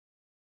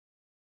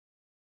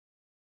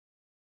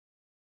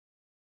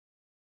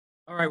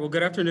All right, well,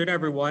 good afternoon,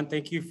 everyone.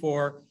 Thank you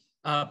for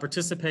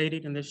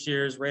participating in this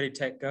year's Ready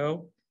Tech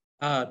Go.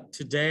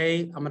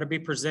 Today, I'm going to be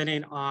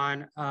presenting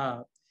on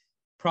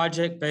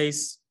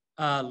project-based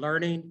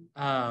learning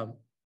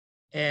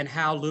and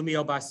how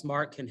Lumio by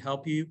Smart can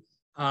help you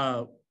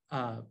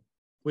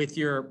with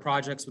your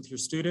projects with your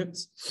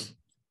students.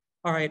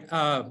 All right,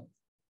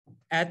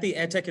 at the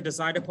EdTech and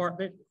Design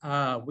Department,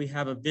 we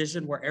have a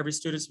vision where every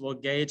student will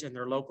engage in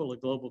their local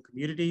and global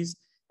communities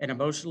and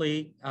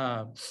emotionally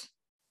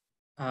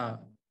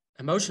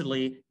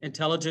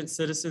intelligent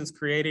citizens,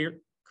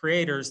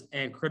 creators,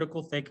 and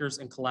critical thinkers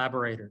and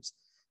collaborators.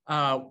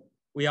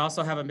 We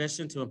also have a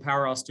mission to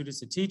empower all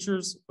students and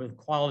teachers with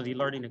quality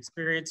learning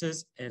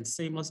experiences and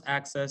seamless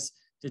access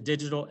to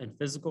digital and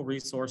physical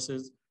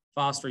resources,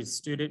 fostering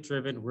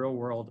student-driven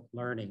real-world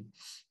learning.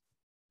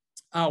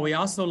 We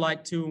also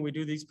like to, when we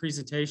do these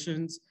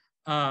presentations,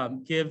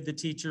 give the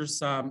teachers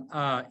some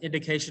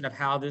indication of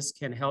how this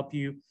can help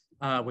you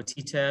with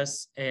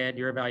T-tests and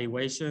your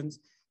evaluations.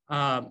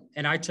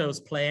 And I chose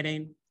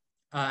planning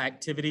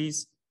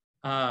activities.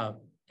 And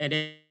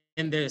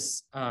in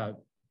this part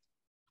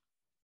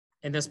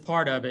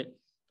of it,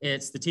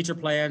 it's the teacher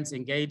plans,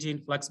 engaging,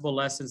 flexible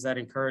lessons that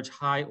encourage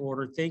high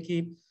order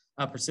thinking,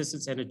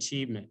 persistence, and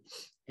achievement.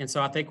 And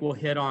so I think we'll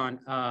hit on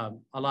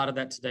a lot of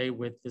that today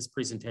with this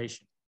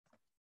presentation.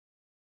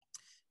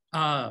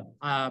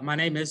 My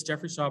name is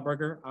Jeffrey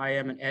Schauberger. I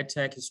am an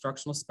EdTech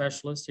instructional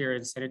specialist here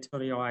in San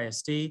Antonio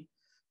ISD.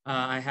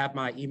 I have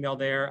my email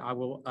there. I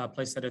will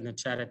place that in the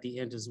chat at the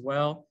end as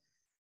well.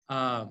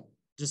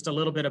 Just a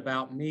little bit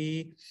about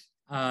me.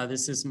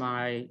 This is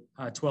my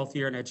 12th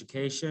year in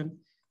education,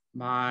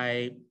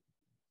 my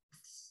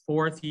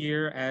 4th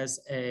year as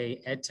a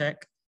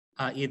EdTech,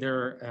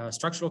 either a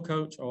structural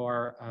coach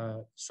or a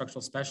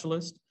structural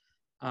specialist.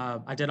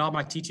 I did all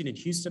my teaching in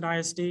Houston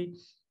ISD,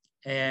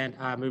 and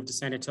I moved to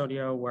San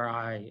Antonio where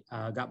I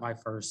got my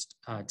first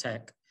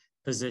tech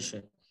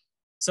position.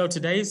 So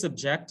today's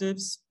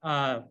objectives,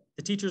 the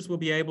teachers will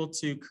be able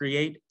to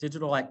create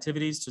digital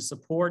activities to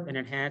support and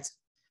enhance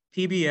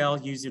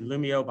PBL using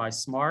Lumio by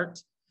Smart.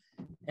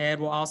 And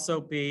we'll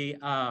also be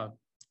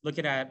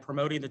looking at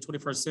promoting the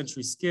 21st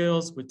century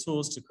skills with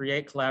tools to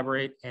create,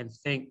 collaborate, and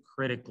think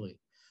critically.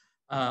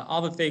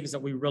 All the things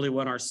that we really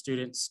want our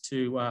students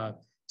to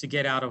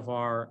get out of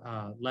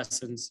our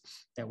lessons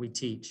that we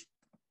teach.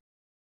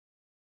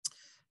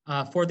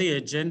 For the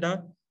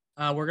agenda,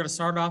 we're going to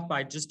start off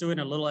by just doing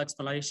a little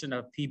explanation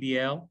of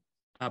PBL,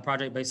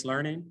 project-based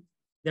learning.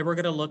 Then we're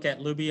going to look at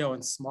Lumio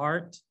and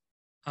Smart.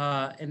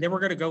 And then we're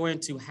going to go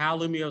into how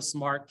Lumio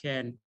Smart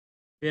can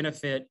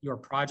benefit your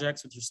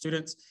projects with your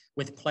students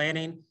with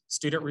planning,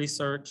 student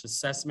research,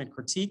 assessment,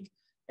 critique.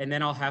 And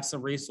then I'll have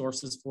some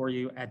resources for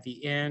you at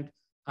the end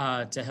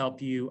to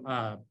help you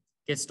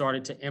get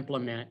started to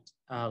implement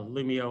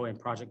Lumio and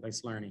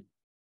project-based learning.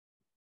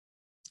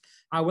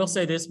 I will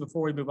say this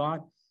before we move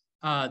on.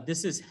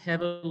 This is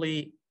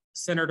heavily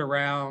centered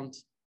around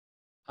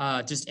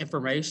just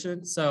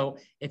information. So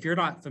if you're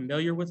not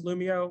familiar with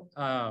Lumio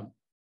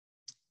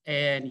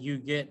and you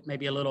get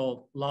maybe a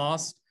little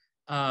lost,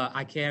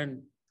 I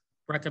can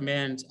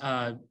recommend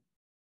a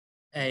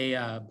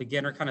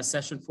beginner kind of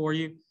session for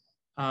you.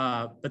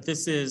 But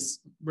this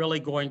is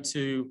really going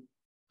to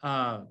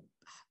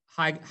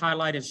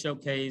highlight and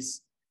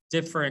showcase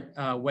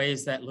different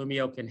ways that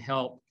Lumio can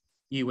help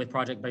you with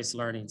project-based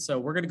learning. So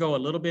we're going to go a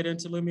little bit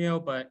into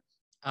Lumio, but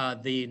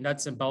the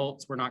nuts and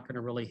bolts we're not going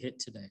to really hit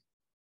today.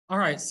 All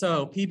right,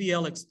 so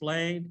PBL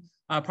explained.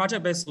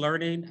 Project-based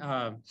learning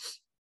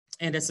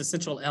and its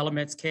essential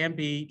elements can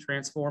be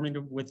transformed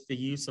with the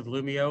use of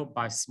Lumio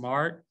by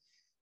Smart.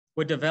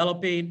 With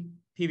developing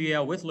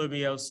PBL with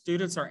Lumio,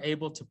 students are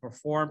able to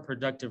perform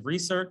productive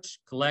research,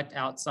 collect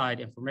outside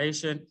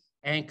information,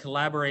 and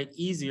collaborate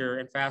easier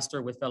and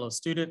faster with fellow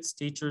students,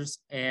 teachers,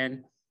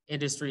 and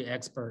industry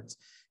experts.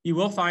 You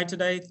will find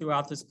today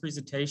throughout this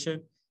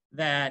presentation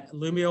that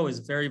Lumio is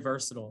very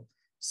versatile.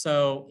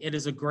 So it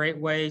is a great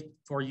way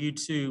for you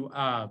to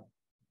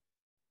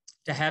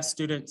have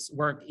students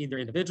work either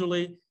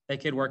individually, they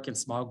could work in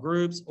small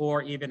groups,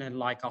 or even in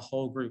like a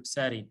whole group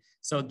setting.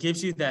 So it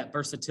gives you that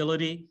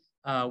versatility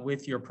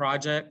with your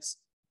projects.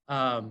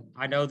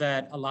 I know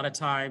that a lot of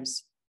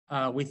times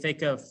we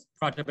think of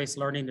project-based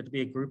learning to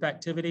be a group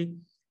activity,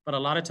 but a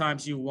lot of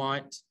times you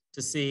want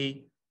to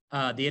see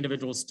the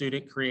individual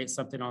student create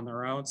something on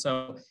their own.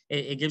 So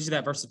it gives you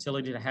that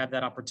versatility to have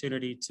that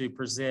opportunity to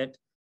present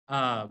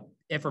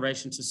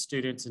information to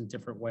students in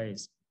different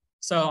ways.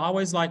 So I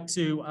always like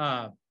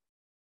to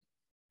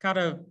kind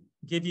of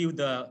give you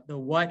the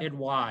what and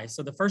why.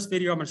 So the first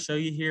video I'm going to show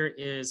you here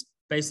is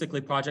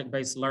basically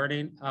project-based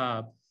learning,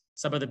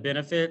 some of the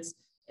benefits.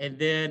 And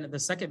then the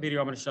second video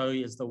I'm going to show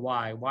you is the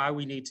why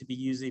we need to be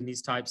using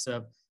these types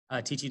of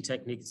teaching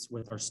techniques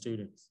with our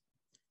students.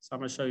 So I'm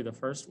going to show you the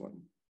first one.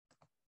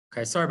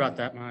 Okay, sorry about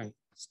that. My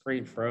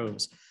screen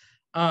froze.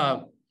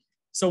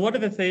 So one of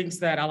the things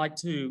that I like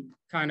to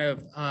kind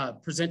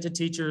of present to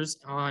teachers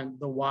on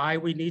the why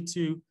we need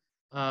to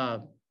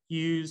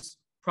use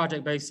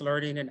project-based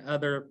learning and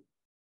other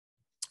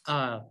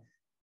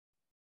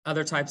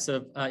other types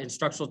of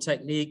instructional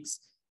techniques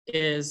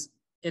is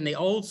in the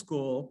old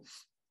school,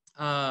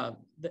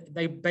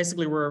 they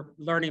basically were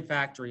learning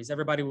factories.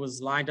 Everybody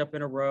was lined up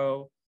in a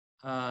row.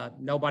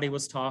 Nobody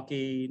was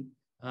talking.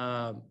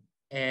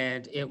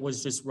 And it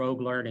was just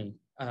rogue learning,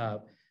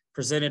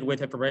 presented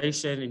with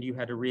information, and you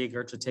had to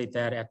regurgitate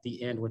that at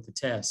the end with the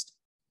test.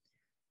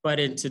 But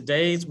in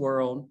today's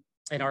world,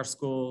 in our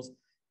schools,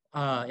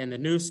 in the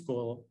new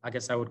school, I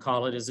guess I would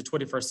call it, is the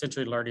 21st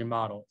century learning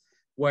model,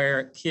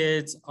 where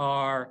kids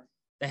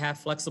they have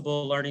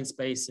flexible learning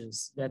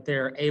spaces, that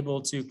they're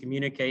able to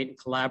communicate and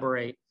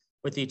collaborate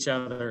with each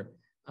other.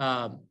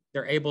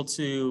 They're able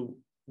to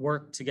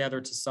work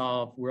together to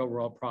solve real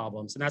world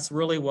problems. And that's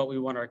really what we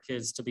want our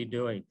kids to be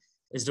doing,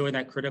 is doing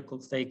that critical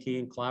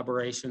thinking,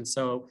 collaboration.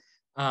 So,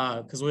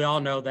 because we all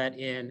know that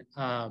in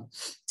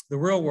the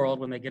real world,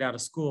 when they get out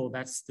of school,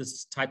 that's the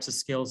types of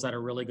skills that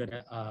are really going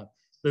to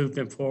move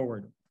them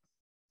forward.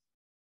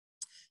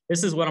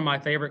 This is one of my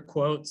favorite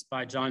quotes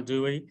by John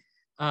Dewey.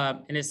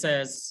 And it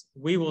says,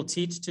 "We will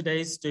teach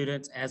today's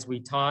students as we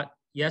taught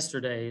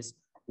yesterday's.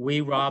 We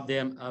rob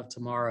them of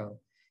tomorrow."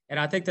 And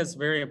I think that's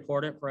very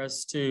important for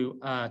us to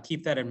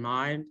keep that in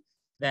mind,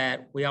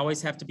 that we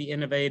always have to be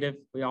innovative.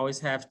 We always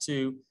have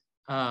to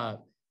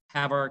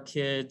have our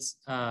kids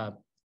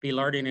be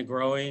learning and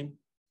growing.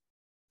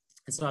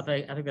 And so I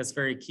think that's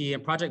very key.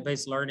 And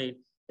project-based learning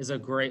is a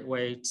great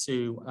way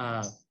to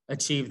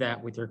achieve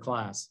that with your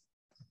class.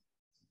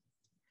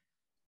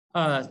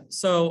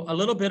 So a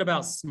little bit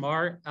about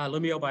SMART,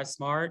 Lumio by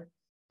SMART.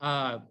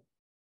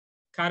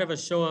 Kind of a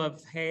show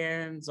of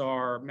hands,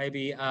 or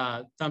maybe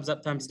thumbs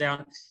up, thumbs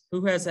down.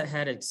 Who has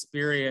had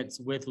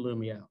experience with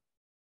Lumio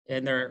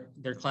in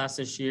their class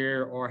this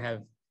year, or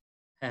have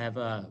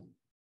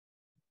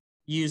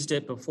used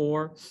it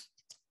before?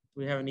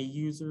 Do we have any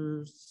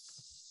users?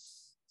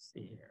 Let's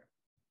see here.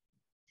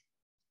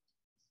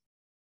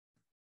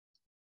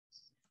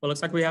 Well, it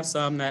looks like we have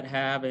some that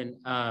have, and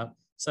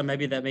some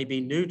maybe that may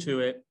be new to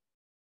it.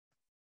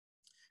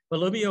 But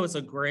Lumio is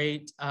a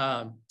great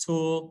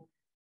tool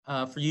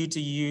for you to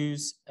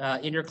use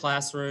in your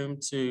classroom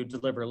to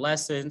deliver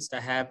lessons,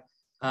 to have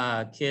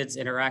kids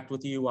interact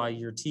with you while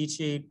you're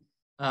teaching.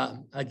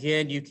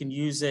 Again, you can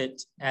use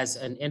it as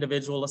an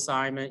individual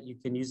assignment. You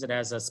can use it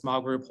as a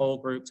small group, whole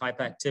group type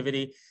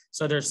activity.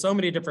 So there's so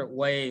many different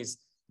ways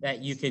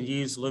that you can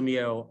use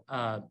Lumio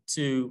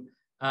to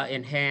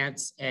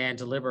enhance and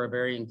deliver a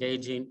very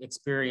engaging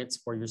experience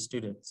for your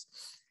students.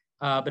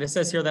 But it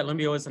says here that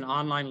Lumio is an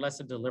online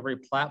lesson delivery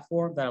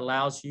platform that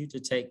allows you to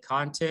take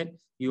content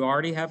you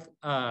already have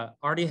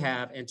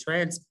and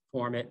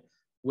transform it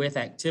with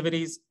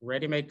activities,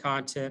 ready-made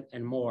content,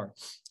 and more.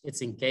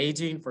 It's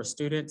engaging for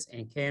students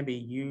and can be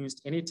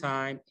used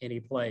anytime,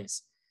 any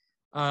place.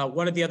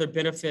 One of the other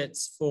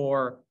benefits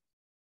for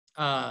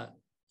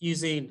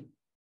using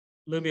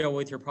Lumio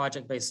with your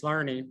project-based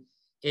learning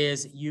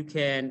is you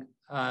can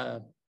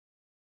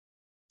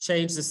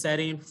change the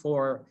setting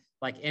for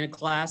like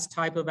in-class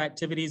type of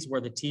activities where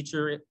the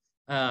teacher's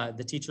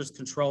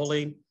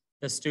controlling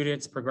the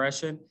student's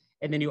progression.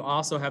 And then you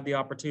also have the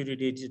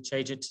opportunity to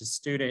change it to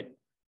student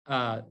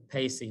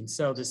pacing.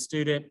 So the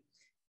student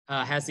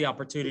has the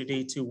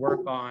opportunity to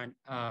work on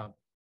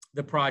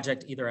the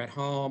project either at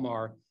home,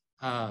 or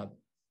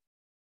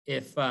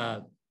if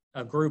a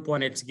group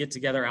wanted to get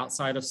together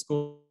outside of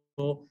school,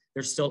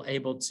 they're still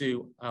able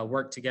to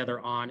work together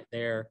on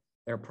their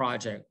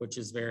project, which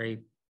is very,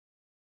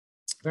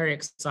 very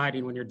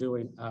exciting when you're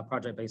doing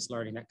project-based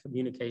learning, that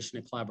communication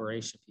and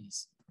collaboration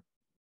piece.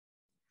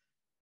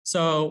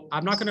 So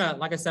I'm not gonna,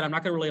 like I said, I'm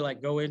not gonna really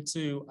go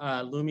into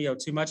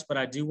Lumio too much, but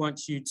I do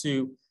want you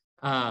to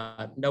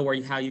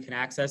know how you can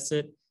access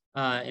it.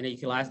 And you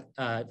can,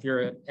 if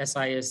you're a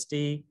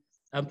SISD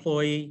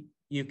employee,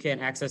 you can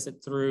access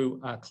it through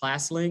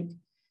ClassLink.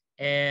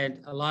 And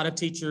a lot of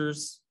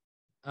teachers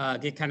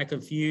get kind of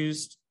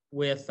confused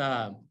with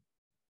the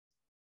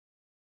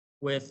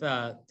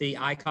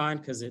icon,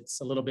 because it's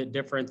a little bit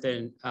different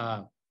than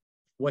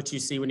what you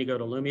see when you go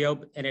to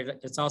Lumio. And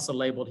it's also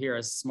labeled here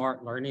as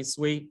Smart Learning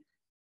Suite,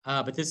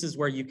 but this is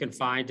where you can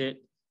find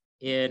it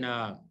in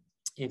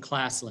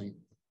ClassLink.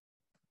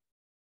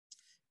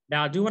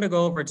 Now, I do want to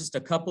go over just a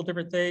couple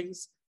different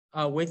things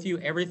with you.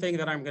 Everything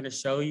that I'm going to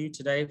show you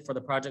today for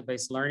the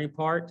project-based learning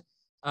part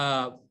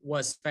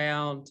was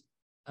found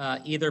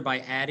either by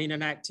adding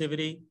an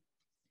activity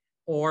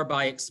or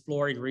by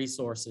exploring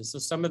resources. So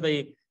some of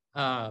the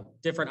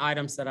different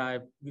items that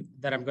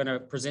I'm going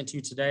to present to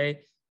you today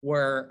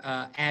were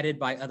added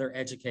by other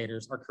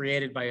educators or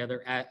created by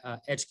other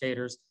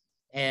educators.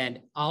 And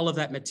all of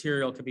that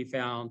material can be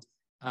found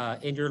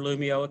in your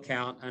Lumio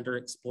account under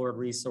Explored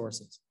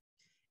Resources.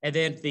 And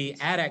then the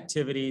add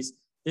activities,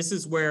 this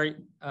is where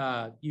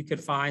you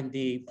could find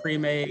the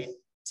pre-made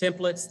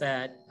templates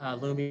that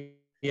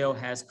Lumio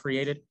has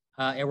created.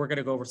 And we're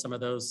gonna go over some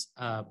of those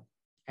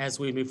as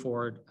we move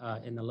forward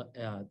in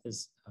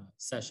this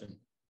session.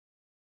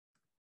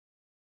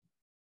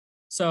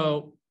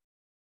 So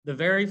the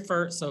very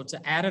first, so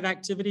to add an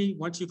activity,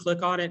 once you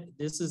click on it,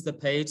 this is the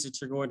page that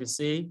you're going to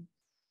see.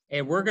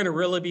 And we're going to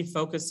really be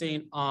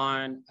focusing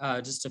on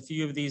just a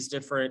few of these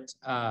different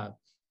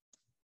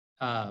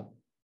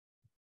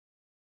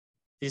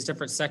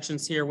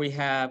sections here. We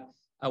are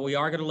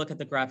going to look at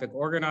the graphic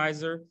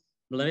organizer,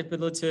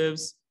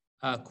 manipulatives,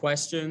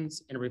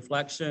 questions and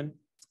reflection,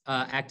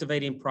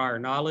 activating prior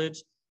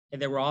knowledge.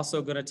 And then we're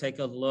also going to take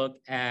a look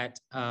at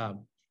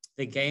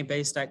the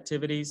game-based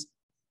activities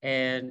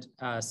and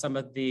some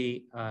of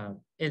the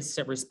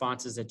instant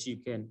responses that you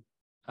can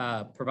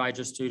provide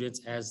your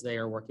students as they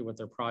are working with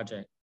their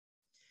project.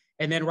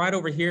 And then right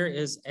over here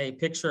is a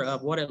picture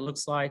of what it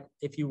looks like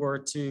if you were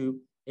to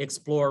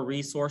explore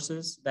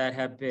resources that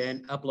have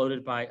been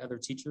uploaded by other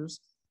teachers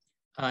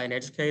and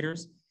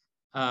educators.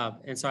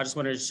 And so I just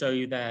wanted to show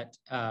you that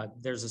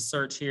there's a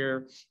search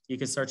here. You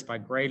can search by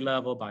grade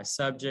level, by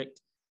subject,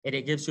 and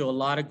it gives you a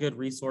lot of good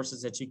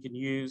resources that you can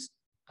use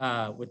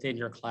within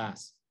your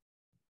class.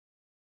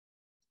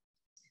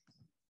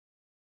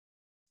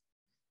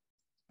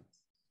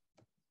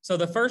 So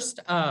the first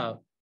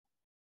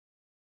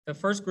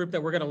group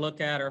that we're going to look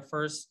at, our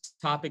first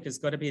topic is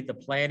going to be the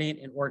planning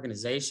and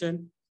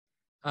organization.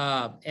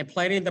 And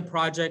planning the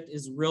project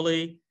is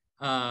really,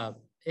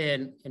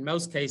 in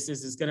most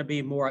cases, is going to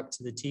be more up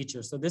to the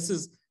teacher. So this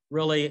is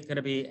really going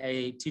to be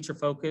a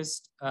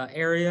teacher-focused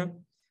area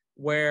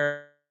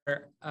where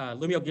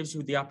Lumio gives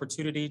you the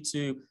opportunity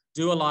to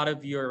do a lot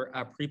of your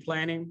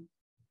pre-planning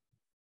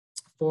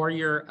for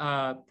your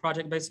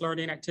project-based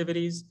learning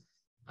activities.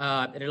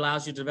 It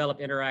allows you to develop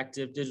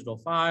interactive digital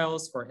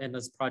files for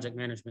endless project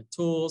management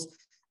tools,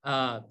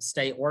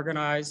 stay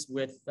organized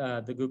with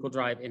the Google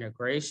Drive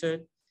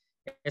integration.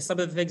 And some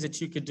of the things that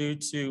you could do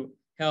to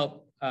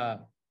help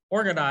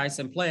organize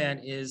and plan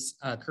is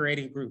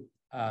creating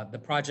the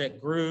project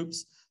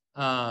groups,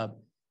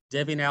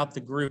 divvying out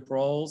the group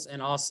roles,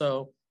 and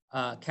also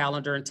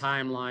calendar and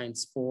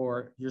timelines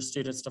for your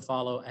students to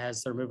follow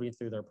as they're moving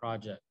through their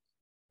project.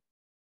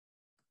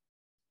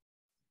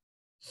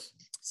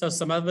 So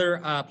some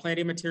other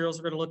planning materials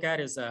we're going to look at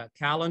is a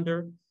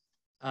calendar,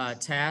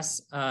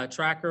 task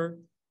tracker,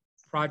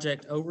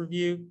 project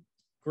overview,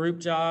 group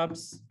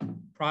jobs,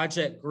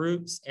 project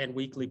groups, and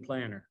weekly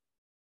planner.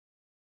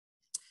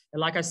 And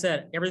like I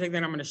said, everything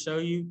that I'm going to show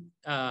you,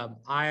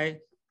 I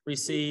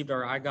received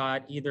or I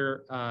got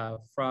either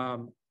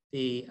from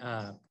the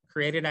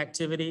created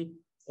activity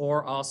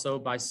or also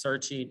by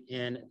searching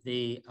in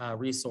the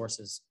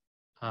resources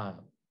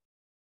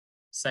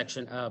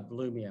section of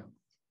Lumio.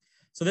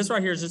 So this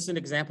right here is just an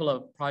example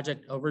of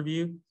project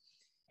overview.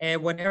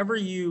 And whenever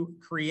you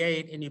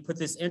create and you put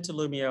this into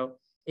Lumio,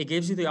 it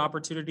gives you the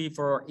opportunity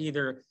for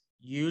either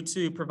you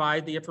to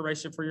provide the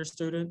information for your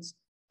students.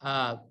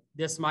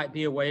 This might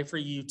be a way for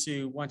you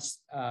to, once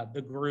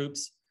the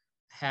groups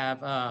have,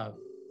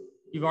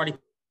 you've already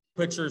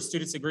put your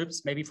students in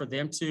groups, maybe for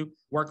them to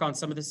work on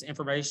some of this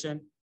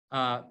information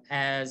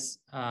as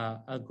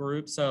a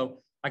group. So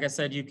like I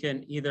said, you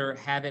can either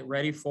have it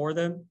ready for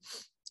them,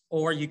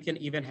 or you can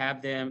even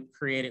have them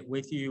create it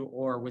with you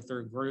or with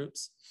their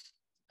groups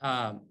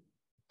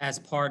as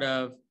part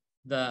of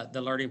the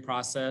learning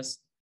process.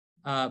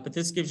 But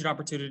this gives you an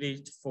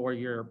opportunity for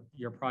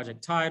your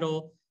project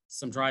title,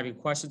 some driving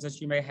questions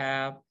that you may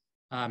have,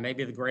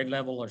 maybe the grade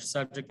level or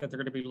subject that they're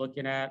going to be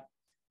looking at,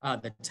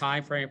 the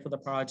time frame for the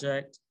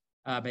project,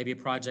 maybe a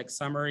project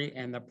summary,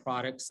 and the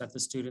products that the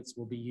students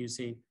will be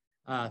using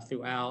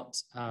throughout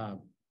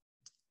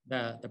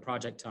the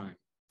project time.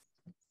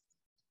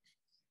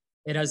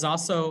 It is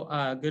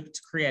also good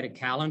to create a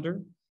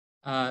calendar.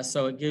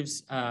 So it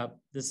gives,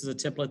 this is a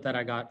template that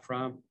I got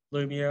from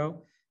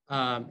Lumio,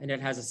 and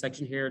it has a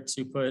section here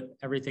to put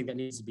everything that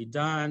needs to be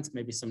done,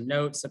 maybe some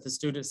notes that the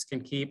students can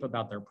keep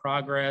about their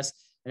progress,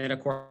 and then of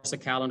course a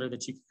calendar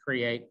that you can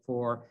create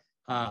for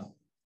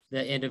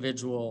the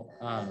individual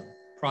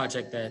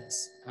project that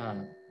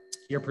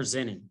you're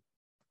presenting.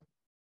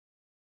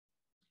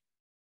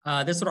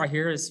 This one right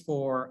here is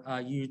for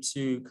you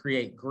to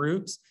create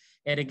groups.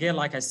 And again,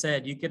 like I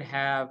said, you could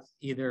have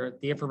either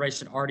the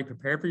information already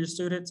prepared for your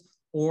students,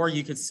 or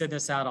you could send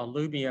this out on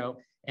Lumio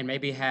and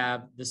maybe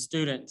have the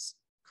students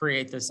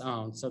create this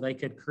own. So they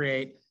could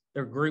create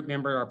their group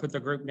member or put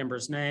their group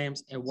members'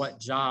 names and what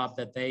job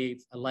that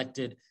they've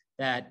elected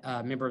that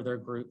member of their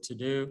group to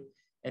do.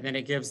 And then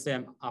it gives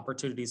them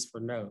opportunities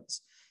for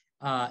notes.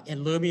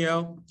 In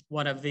Lumio,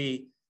 one of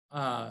the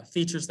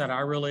features that I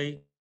really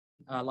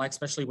like,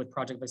 especially with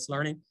project-based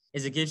learning,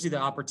 is it gives you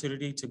the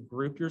opportunity to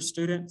group your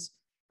students.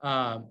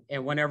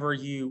 And whenever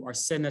you are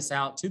sending this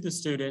out to the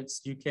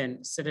students, you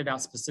can send it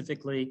out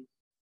specifically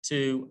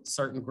to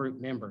certain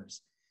group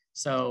members.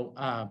 So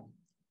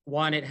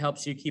one, it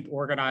helps you keep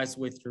organized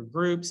with your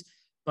groups,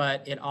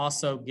 but it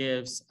also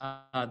gives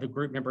the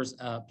group members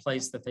a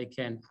place that they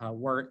can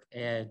work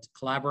and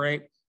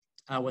collaborate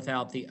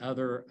without the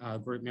other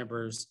group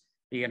members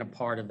being a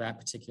part of that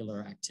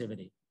particular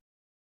activity.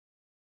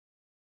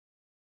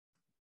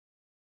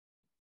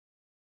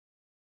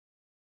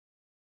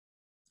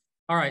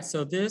 All right,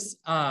 so this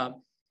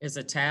is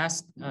a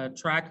task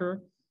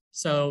tracker.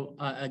 So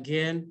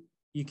again,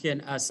 you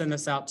can send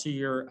this out to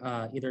your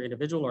either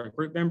individual or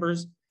group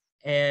members.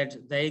 and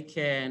they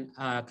can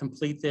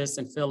complete this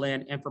and fill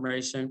in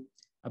information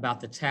about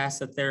the tasks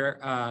that they're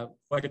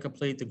going to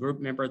complete, the group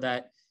member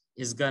that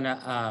is going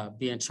to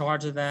be in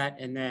charge of that,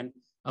 and then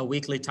a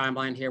weekly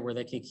timeline here where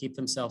they can keep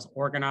themselves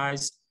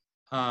organized.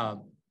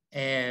 So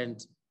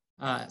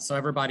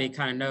everybody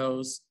kind of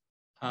knows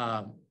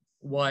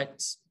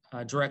what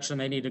direction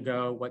they need to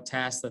go, what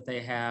tasks that they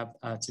have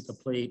to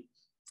complete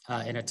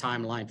in a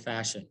timeline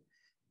fashion.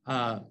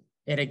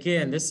 And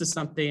again, this is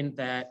something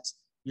that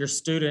your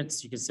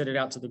students, you can send it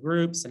out to the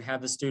groups and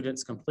have the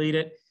students complete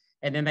it.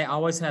 And then they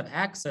always have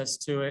access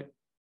to it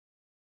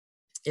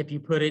if you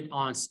put it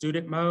on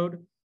student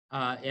mode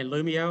in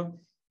Lumio.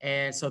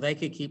 And so they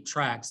can keep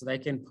track, so they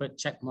can put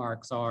check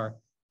marks or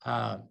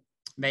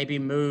maybe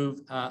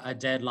move a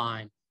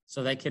deadline,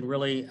 so they can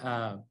really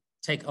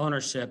take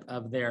ownership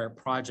of their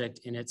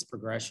project in its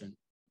progression.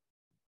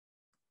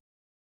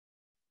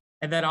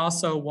 And then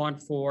also one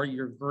for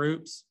your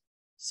groups.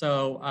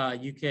 So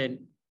you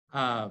can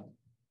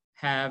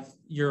have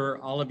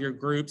all of your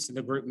groups and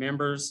the group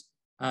members,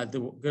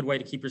 the good way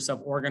to keep yourself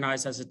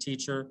organized as a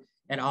teacher,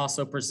 and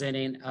also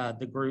presenting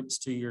the groups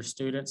to your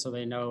students so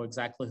they know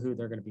exactly who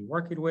they're going to be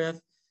working with.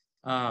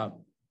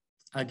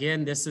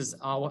 Again, this is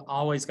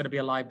always going to be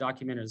a live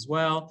document as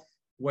well,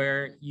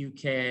 where you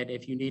can,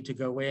 if you need to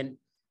go in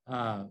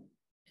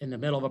the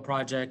middle of a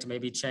project,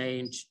 maybe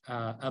change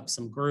up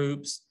some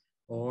groups,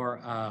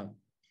 or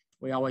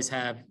we always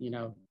have,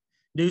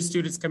 new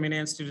students coming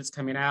in, students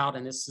coming out,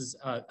 and this is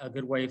a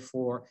good way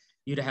for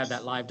you to have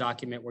that live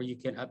document where you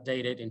can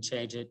update it and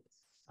change it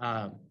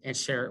and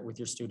share it with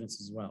your students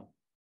as well.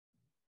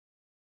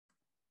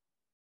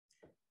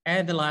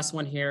 And the last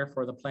one here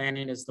for the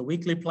planning is the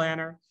weekly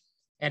planner.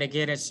 And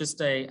again, it's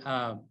just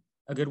a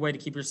good way to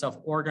keep yourself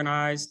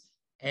organized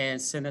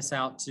and send this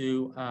out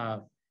to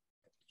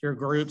your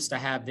groups to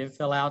have them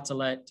fill out to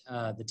let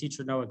the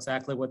teacher know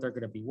exactly what they're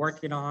going to be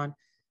working on,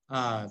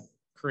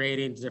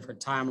 creating different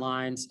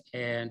timelines,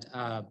 and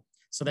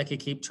so they can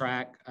keep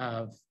track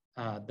of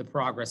the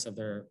progress of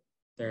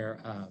their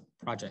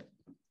project.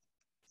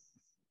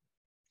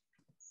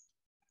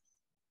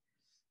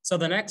 So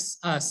the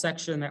next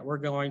section that we're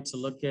going to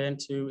look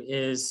into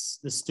is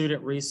the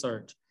student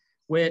research,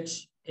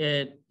 which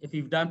if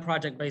you've done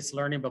project-based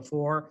learning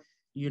before,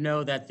 you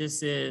know that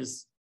this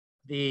is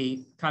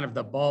the kind of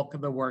the bulk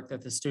of the work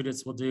that the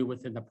students will do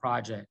within the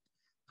project.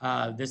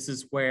 This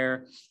is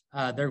where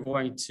they're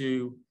going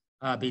to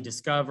be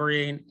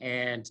discovering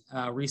and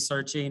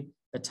researching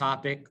the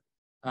topic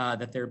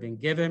that they're being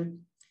given.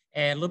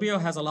 And Lumio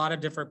has a lot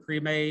of different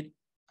pre-made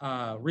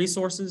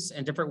resources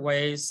and different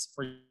ways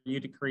for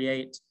you to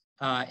create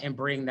and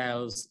bring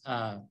those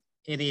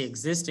any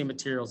existing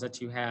materials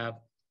that you have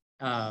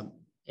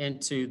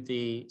into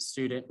the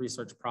student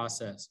research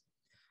process.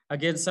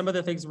 Again, some of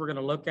the things we're going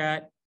to look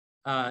at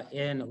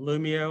in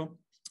Lumio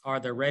are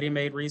the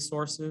ready-made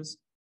resources.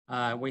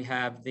 We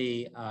have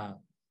the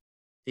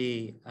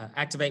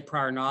Activate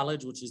Prior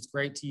Knowledge, which is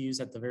great to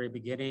use at the very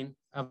beginning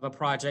of a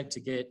project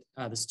to get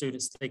the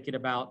students thinking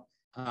about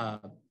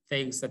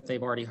things that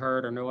they've already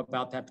heard or know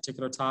about that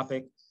particular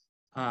topic.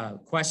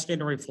 Question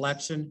and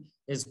reflection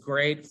is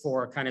great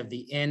for kind of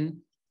the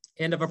end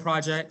of a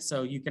project.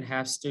 So you can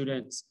have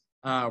students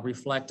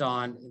reflect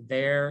on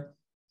their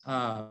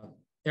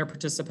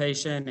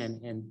participation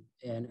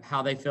and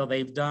how they feel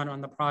they've done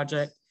on the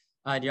project.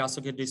 You also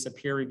could do some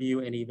peer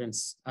review and even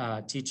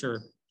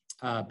teacher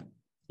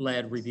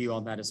led review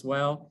on that as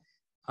well.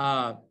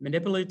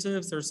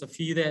 Manipulatives, there's a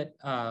few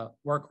that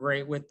work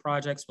great with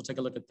projects. We'll take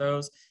a look at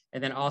those.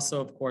 And then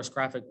also, of course,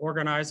 graphic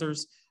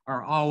organizers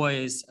are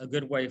always a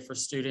good way for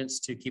students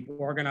to keep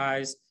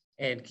organized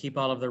and keep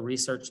all of their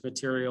research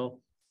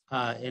material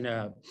in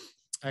a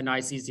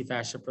nice, easy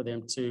fashion for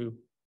them to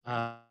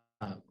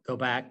go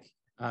back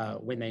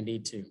when they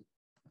need to.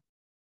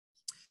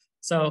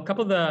 So a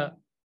couple of the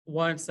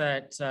ones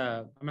that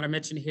I'm going to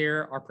mention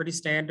here are pretty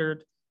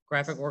standard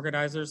graphic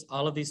organizers.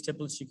 All of these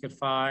templates you can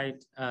find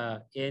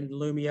in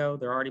Lumio.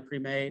 They're already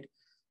pre-made.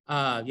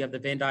 You have the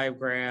Venn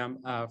diagram,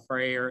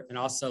 Frayer, and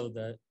also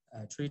the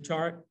tree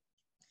chart.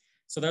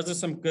 So those are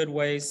some good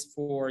ways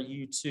for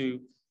you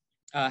to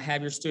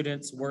have your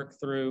students work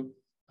through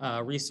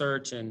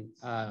research and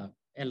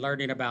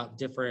learning about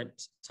different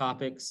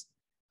topics.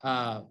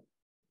 I'm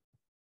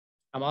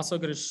also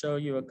going to show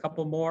you a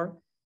couple more.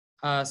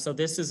 So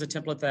this is a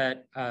template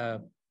that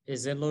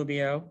is in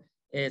Lumio.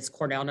 It's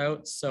Cornell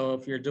Notes. So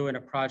if you're doing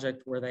a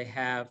project where they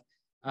have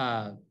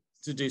to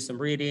do some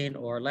reading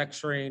or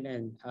lecturing,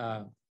 and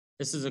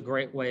this is a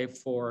great way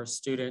for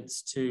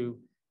students to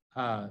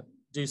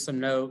do some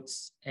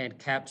notes and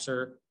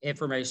capture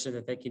information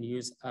that they can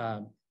use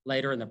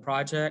later in the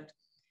project.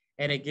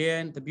 And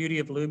again, the beauty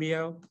of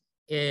Lumio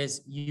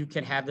is you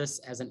can have this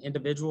as an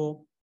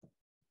individual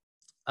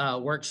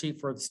worksheet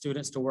for the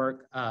students to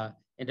work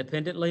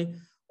independently,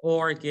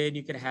 or again,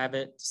 you can have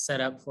it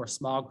set up for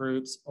small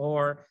groups,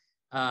 or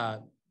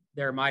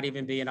there might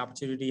even be an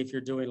opportunity if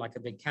you're doing like a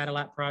big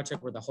Cadillac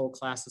project where the whole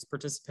class is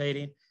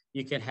participating,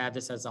 you can have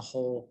this as a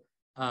whole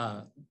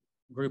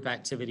group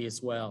activity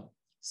as well.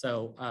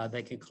 so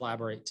they can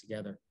collaborate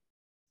together.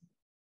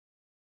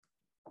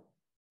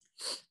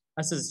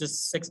 This is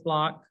just 6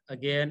 block.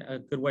 Again, a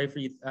good way for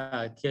you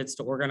kids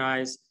to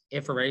organize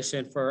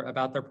information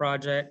about their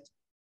project.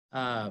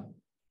 And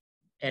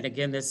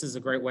again, this is a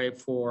great way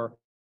for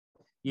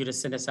you to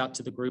send us out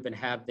to the group and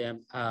have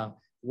them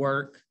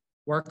work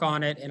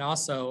on it. And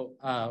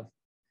also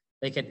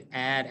they can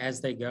add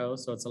as they go.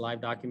 So it's a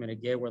live document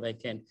again, where they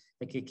can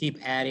keep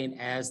adding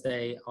as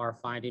they are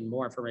finding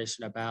more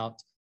information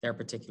about their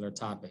particular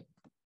topic.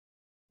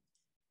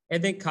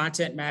 And then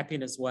content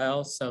mapping as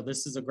well. So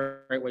this is a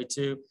great way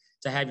too,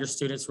 to have your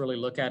students really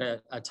look at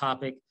a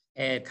topic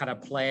and kind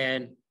of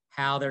plan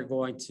how they're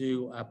going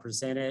to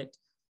present it,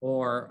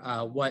 or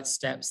what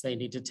steps they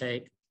need to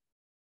take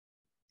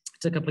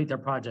to complete their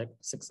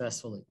project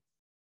successfully.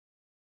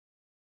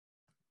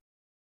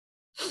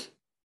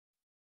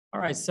 All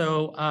right,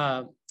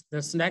 so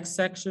this next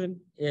section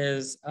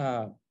is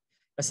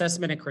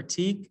assessment and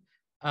critique.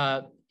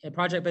 In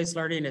project-based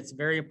learning, it's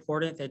very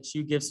important that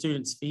you give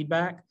students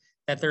feedback,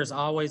 that there's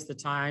always the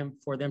time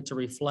for them to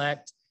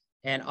reflect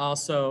and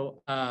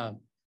also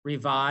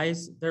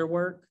revise their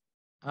work.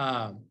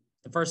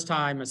 The first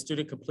time a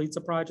student completes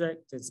a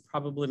project, it's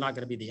probably not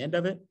going to be the end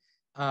of it.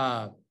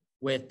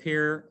 With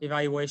peer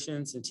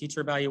evaluations and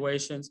teacher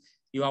evaluations,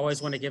 you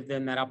always want to give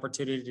them that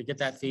opportunity to get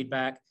that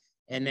feedback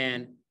and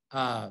then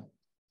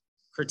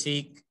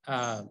critique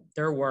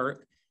their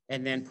work,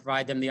 and then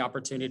provide them the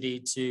opportunity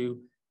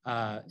to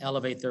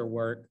elevate their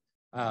work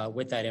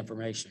with that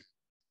information.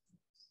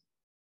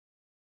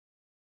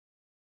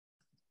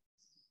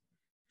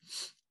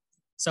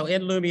 So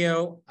in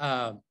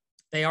Lumio,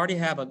 they already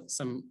have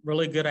some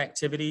really good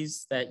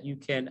activities that you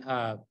can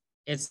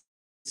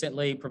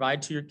instantly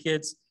provide to your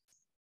kids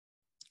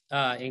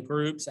in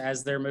groups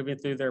as they're moving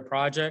through their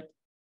project.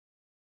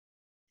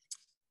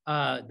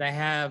 They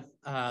have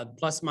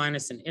plus,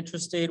 minus, and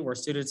interested, where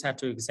students have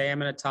to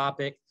examine a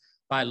topic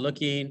by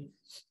looking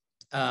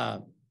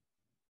at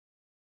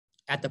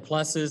the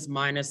pluses,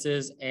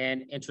 minuses,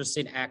 and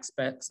interesting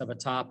aspects of a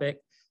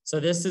topic. So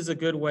this is a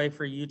good way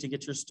for you to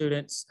get your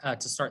students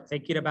to start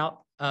thinking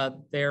about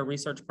their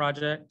research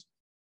project.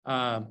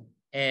 Or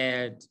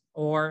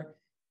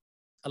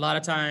a lot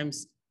of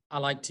times I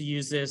like to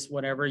use this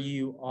whenever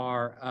you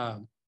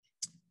are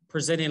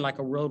presenting like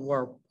a real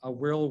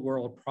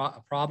world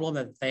problem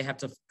that they have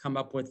to come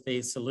up with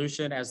the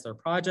solution as their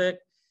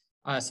project.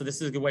 So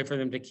this is a good way for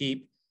them to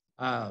keep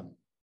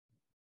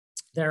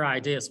their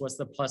ideas. What's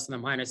the plus and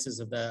the minuses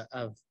of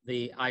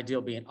the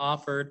ideal being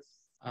offered,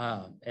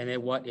 and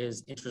then what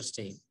is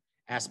interesting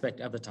aspect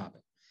of the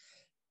topic.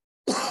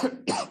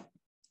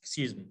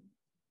 Excuse me.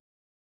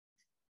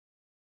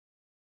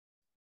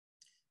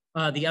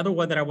 The other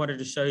one that I wanted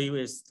to show you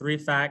is 3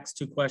 facts,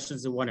 2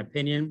 questions, and 1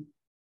 opinion.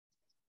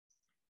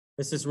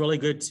 This is really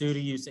good too to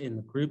use in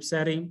the group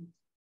setting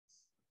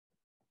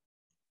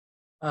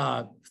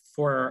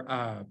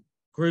for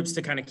groups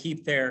to kind of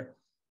keep their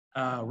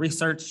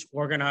research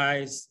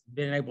organized,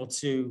 being able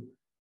to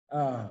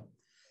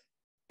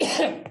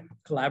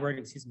collaborate,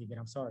 excuse me again,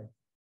 I'm sorry,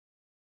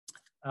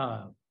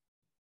 to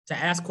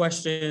ask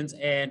questions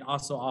and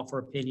also offer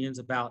opinions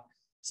about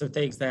some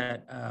things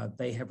that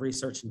they have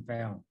researched and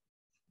found.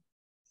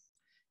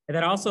 And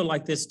then also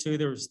like this too,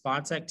 the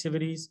response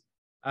activities.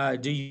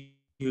 Do you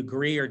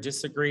agree or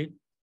disagree?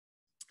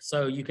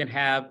 So you can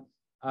have,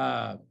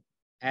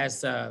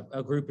 as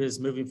a group is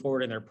moving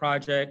forward in their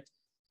project,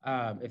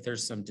 if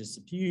there's some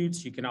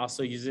disputes, you can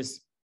also use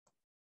this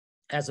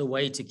as a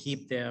way to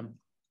keep them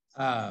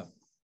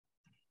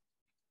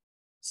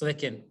so they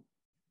can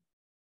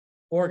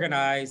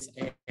organize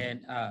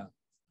and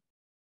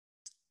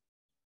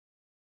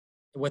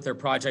with their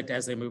project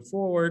as they move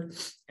forward.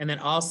 And then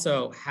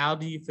also, how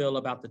do you feel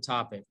about the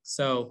topic?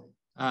 So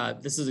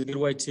this is a good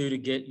way too to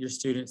get your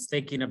students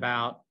thinking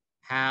about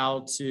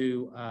how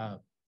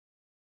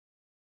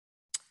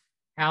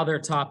their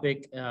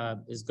topic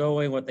is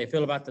going, what they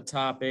feel about the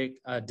topic,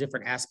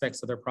 different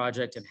aspects of their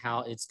project and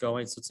how it's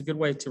going. So it's a good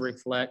way to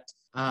reflect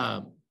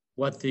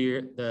what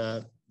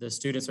the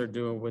students are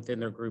doing within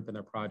their group and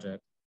their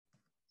project.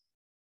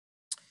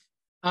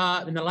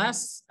 And the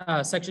last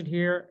section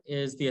here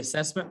is the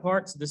assessment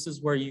part. So this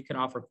is where you can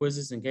offer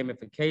quizzes and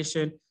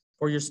gamification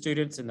for your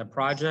students in the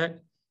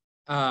project.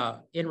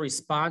 In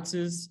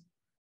responses,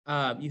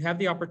 you have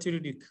the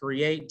opportunity to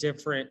create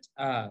different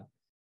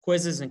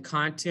quizzes and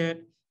content,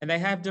 and they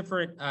have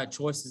different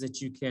choices that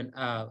you can,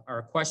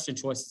 or question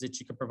choices that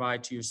you can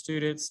provide to your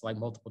students, like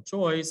multiple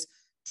choice,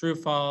 true,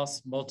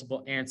 false,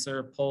 multiple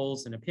answer,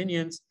 polls and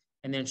opinions,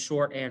 and then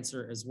short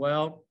answer as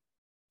well.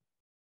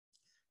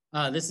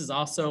 This is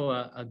also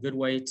a good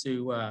way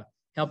to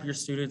help your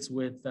students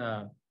with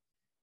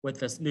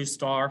this new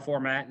STAR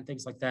format and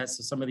things like that.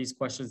 So some of these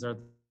questions are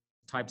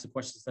types of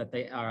questions that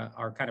they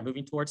are kind of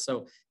moving towards.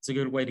 So it's a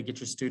good way to get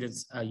your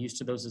students used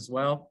to those as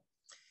well.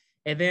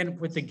 And then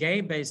with the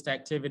game-based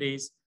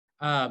activities,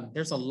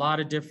 there's a lot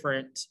of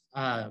different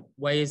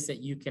ways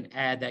that you can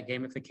add that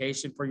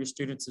gamification for your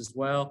students as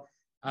well.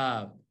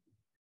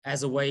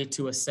 as a way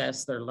to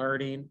assess their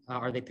learning.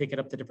 Are they picking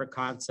up the different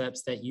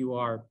concepts that you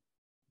are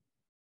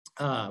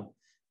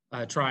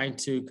trying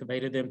to convey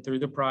to them through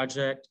the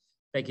project,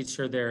 making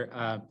sure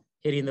they're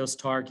hitting those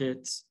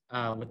targets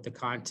with the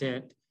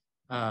content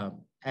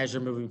as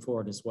you're moving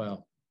forward as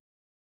well.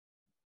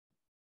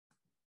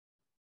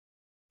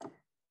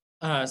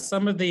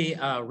 Some of the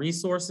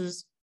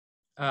resources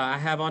I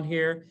have on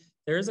here,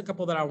 there's a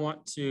couple that I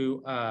want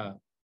to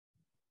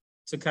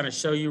kind of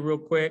show you real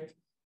quick.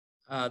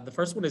 The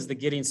first one is the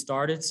getting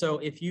started. So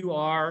if you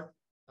are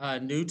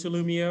new to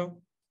Lumio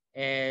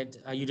and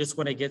you just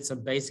want to get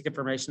some basic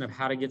information of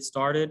how to get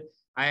started,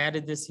 I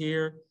added this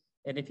here.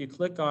 And if you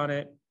click on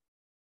it,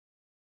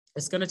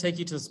 it's going to take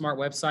you to the Smart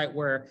website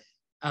where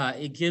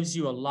it gives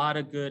you a lot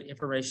of good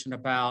information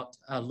about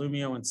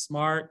Lumio and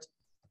Smart.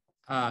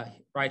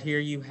 Right here,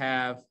 you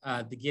have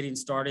the getting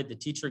started, the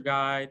teacher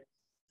guide,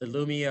 the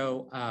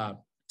Lumio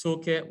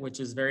toolkit,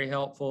 which is very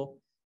helpful,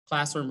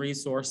 classroom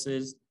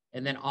resources,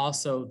 and then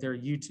also their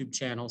YouTube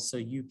channel. So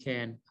you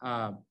can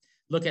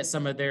look at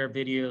some of their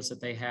videos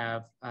that they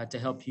have to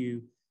help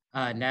you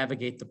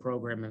navigate the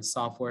program and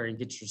software and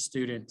get your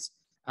students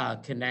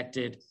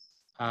connected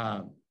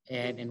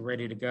and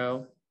ready to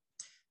go.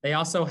 They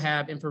also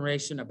have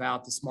information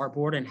about the Smart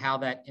board and how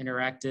that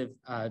interactive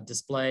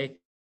display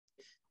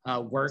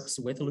works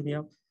with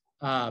Lumio.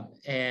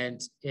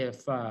 And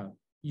if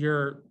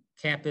your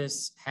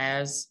campus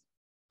has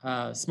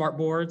smart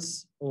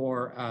boards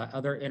or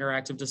other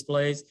interactive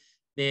displays,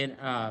 then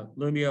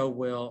Lumio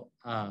will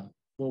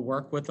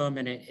work with them,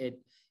 and it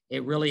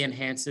really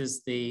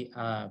enhances the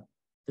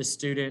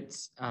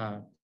students'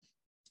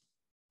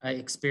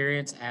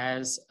 experience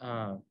as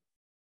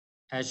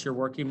you're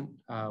working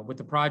with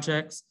the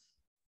projects.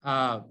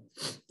 And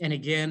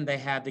again, they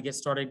have the Get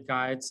Started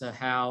guides,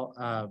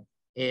 how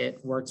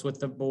it works with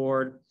the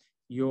board,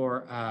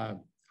 your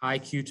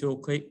IQ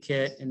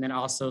toolkit, and then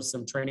also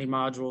some training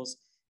modules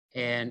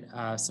and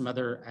some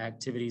other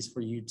activities for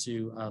you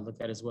to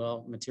look at as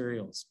well,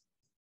 materials.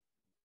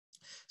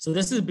 So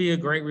this would be a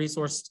great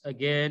resource,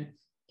 again,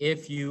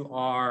 if you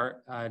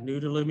are new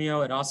to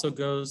Lumio. It also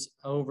goes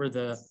over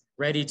the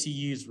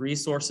ready-to-use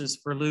resources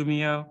for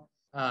Lumio.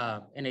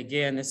 And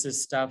again, this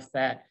is stuff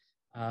that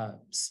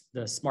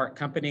the Smart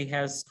company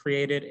has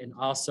created, and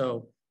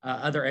also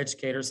other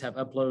educators have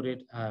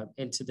uploaded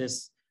into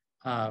this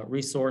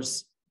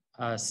resource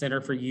center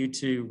for you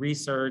to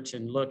research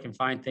and look and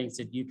find things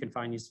that you can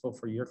find useful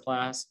for your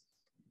class.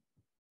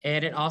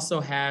 And it also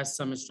has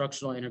some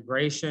instructional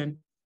integration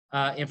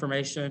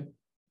information,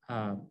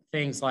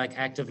 things like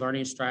active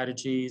learning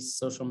strategies,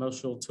 social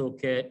emotional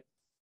toolkit.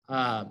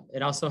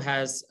 It also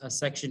has a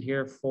section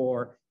here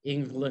for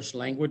English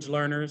language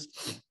learners,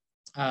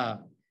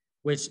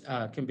 which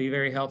can be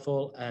very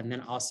helpful, and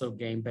then also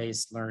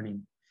game-based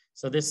learning.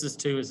 So this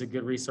is a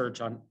good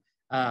resource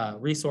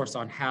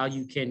on how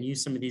you can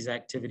use some of these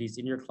activities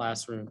in your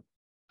classroom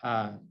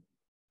and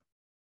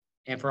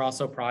for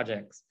also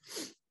projects.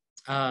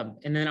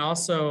 And then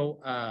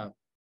also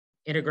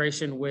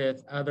integration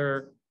with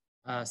other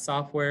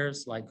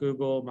softwares like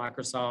Google,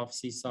 Microsoft,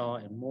 Seesaw,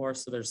 and more.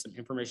 So there's some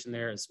information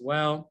there as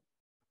well.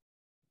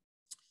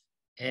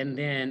 And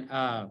then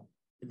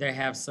they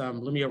have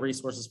some Lumio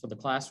resources for the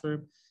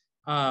classroom.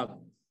 I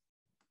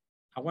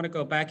want to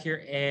go back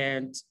here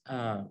and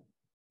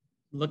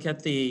look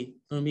at the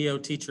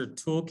Lumio Teacher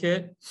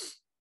Toolkit,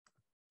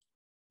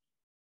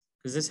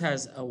 because this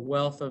has a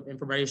wealth of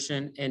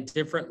information and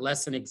different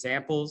lesson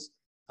examples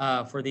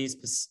for these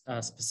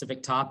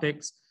specific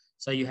topics.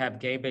 So you have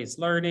game-based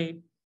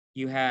learning,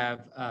 you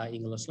have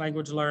English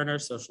language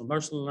learners, social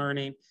emotional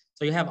learning.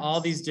 So you have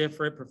all these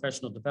different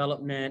professional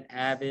development,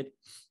 AVID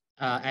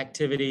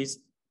activities.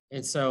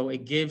 And so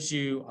it gives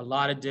you a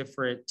lot of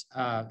different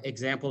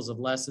examples of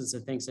lessons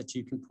and things that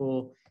you can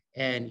pull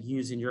and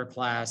use in your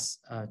class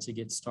to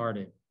get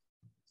started.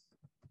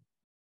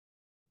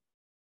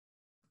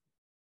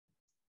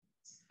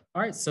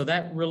 All right, so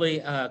that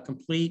really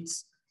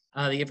completes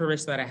the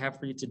information that I have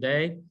for you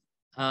today.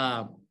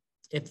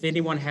 If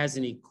anyone has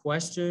any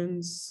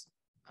questions,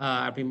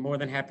 I'd be more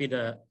than happy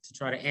to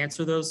try to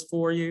answer those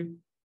for you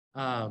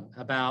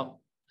about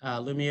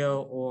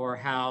Lumio or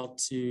how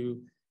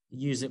to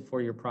use it for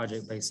your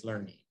project-based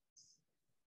learning.